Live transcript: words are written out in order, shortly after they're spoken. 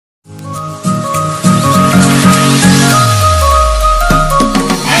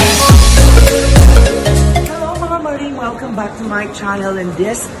channel, and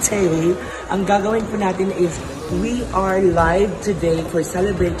this day, ang gagawin po natin is we are live today for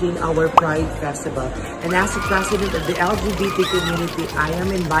celebrating our Pride Festival. And as the president of the LGBT community, I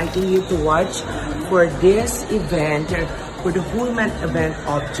am inviting you to watch for this event, for the whole month event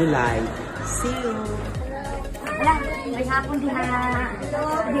of July. See you! Wala, may hapon diha.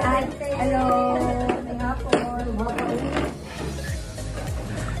 Hello, may hapon.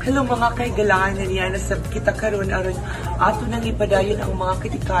 Hello mga kaigalangan na niya, nasa kita karon aron ato nang ipadayon ang mga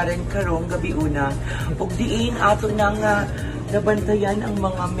kitikaran karong gabi una. Ug diin ato nang nabantayan ang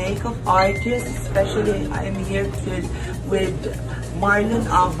mga makeup artists, especially I am here with Marlon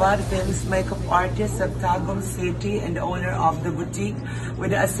Ava, famous makeup artist of Tagum City and the owner of the boutique, with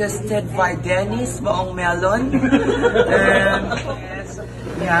assisted by Dennis Baong Melon.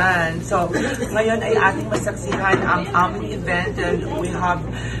 Yan. So, ngayon ay ating masaksihan ang aming event, and we have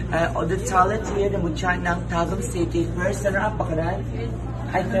the talent here na mutya ng Tagum City. First runner-up, bakaran?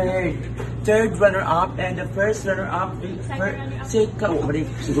 Ay, third runner-up, and the first runner-up,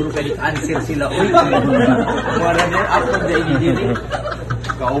 siguro answer sila. Uy, runner-up kung dahil dili.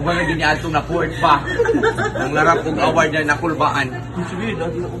 Kauban na giniatong na fourth pa. Ang larap kong award na nakulbaan.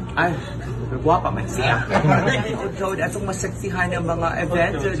 Ay, guwapa man siya. So, atong masaksihan ng mga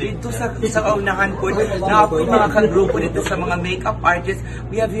event. Dito sa kaunahan po, na po yung mga kagrupo dito sa mga makeup artists.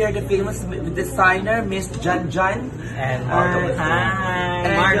 We have here the famous designer, Miss Jan Jan. And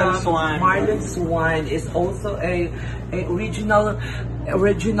Marlon Swan. Marlon Swan is also a original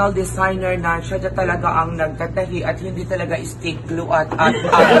designer na siya talaga ang nagtatahi at hindi talaga stick glue at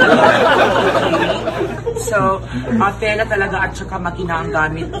so, tela talaga at saka makina ang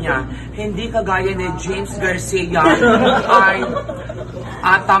gamit niya. Hindi kagaya ni James Garcia ay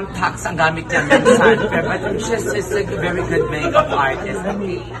thumbtacks ang gamit niya minsan. But she's a very good makeup artist.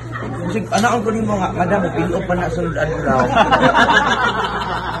 Anak ang kunin mo nga, madam, pinuo pa na sunod araw.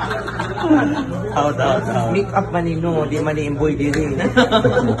 Out. Make up manino, di man ni-imboy diri.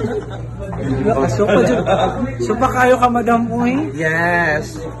 So pa kayo ka, madam, uy?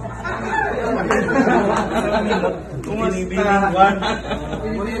 Yes. Kumusta?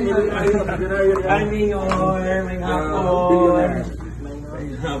 Ay, Mayor, may hapon.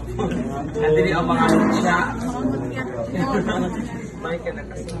 Andili ang mga siya.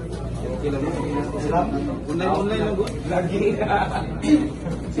 Online lagi.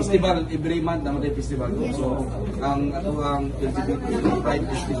 Festival every month naman tayo festival. So ang LGBT Pride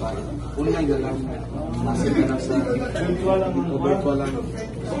Festival online lang masih na sa virtual lang.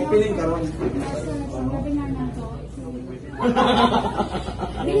 So piling karon.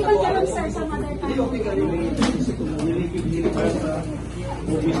 Hindi ba karon sir sa mother tongue?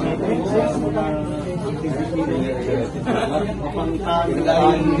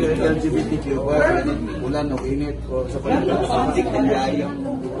 LGBTQ ulan o init o sa pagkakas ng gayang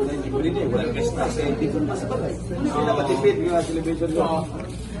ulan guest na sa different mas bagay sila matipid nga television mo.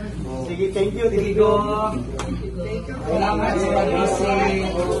 Sige, thank you Diego. Salamat sa busy.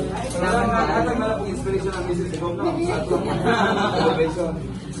 Salamat na po inspiration ng business ko na sa television.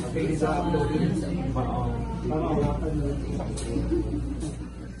 Okay, sa uploading.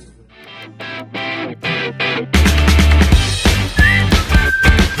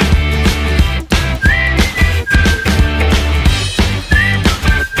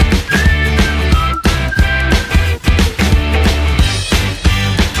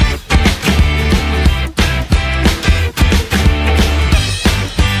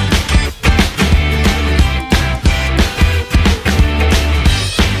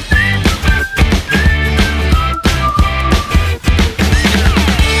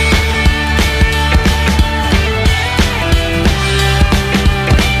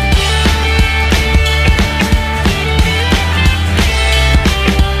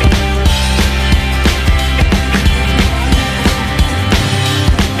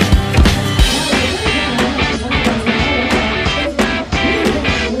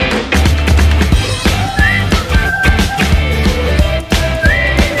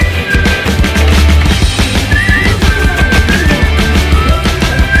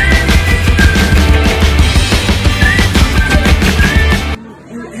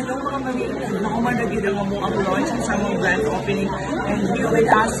 And here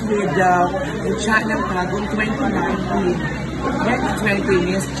with us with the channel Tagum 2019, 2020,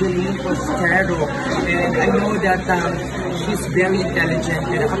 Miss Jeline Postero. And I know that she's very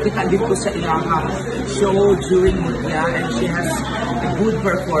intelligent. And nakakita din ko sa iyang show during Mutia, and she has a good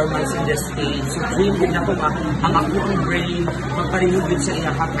performance in the stage. So dream din ako ang ako ang brain magparihog din sa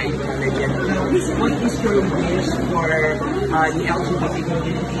iyang ka-intelligent. What is your wish for the LGBT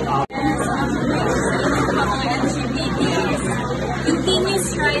community of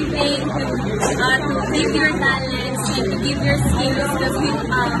save your talents and to give your skills because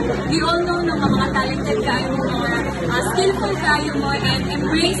we all know na mga talented kayo mo, skillful kayo mo, and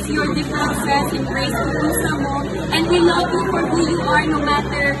embrace your differences, embrace kung gusto mo, and we love you for who you are no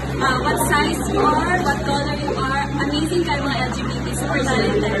matter what size you are, what color you are. Amazing kayo mga LGBT, super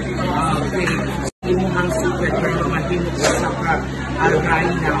talented. Okay. Imuhang secret pero mahimok sa ka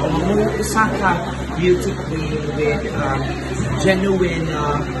Alraina o usa ka beauty queen with genuine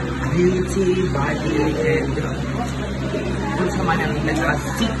beauty, body, and kung sa man ang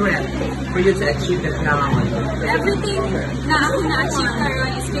secret for you to achieve the crown. Everything na ako na-achieve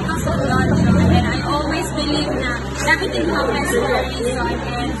karon is because of God, and I always believe na everything happens for a reason,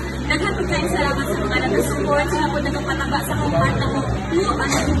 and daghan po tayong salamat sa mga nag-support na po nagpapataba sa kong heart na mo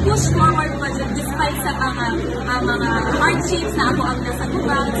push forward po despite sa mga hardships na ako ang nasa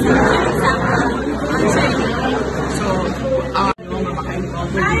kubang sa akong journey. So,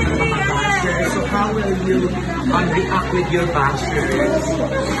 maka-involve with mga bashers. So, how will you react with your bashers?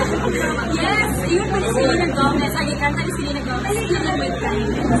 Yes, yun po si Selena Gomez. Ay, kanta ni Selena Gomez. Healing with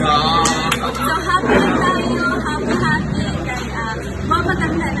kindness. So, happy tayo, happy. Kaya,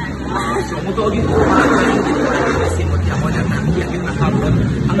 mapaganda na. So, mutuog yung kasi mo na nahiyak yung nakabot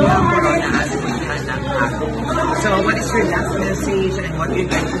ang mga na asinihan ng ako. So, what is your last message and what you'd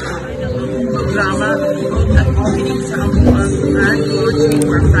like to programa at opening sa mga grand launching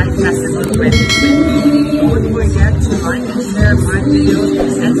for Pride Festival 2020? Don't forget to like, share my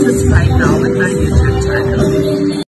videos, and subscribe now at my YouTube channel.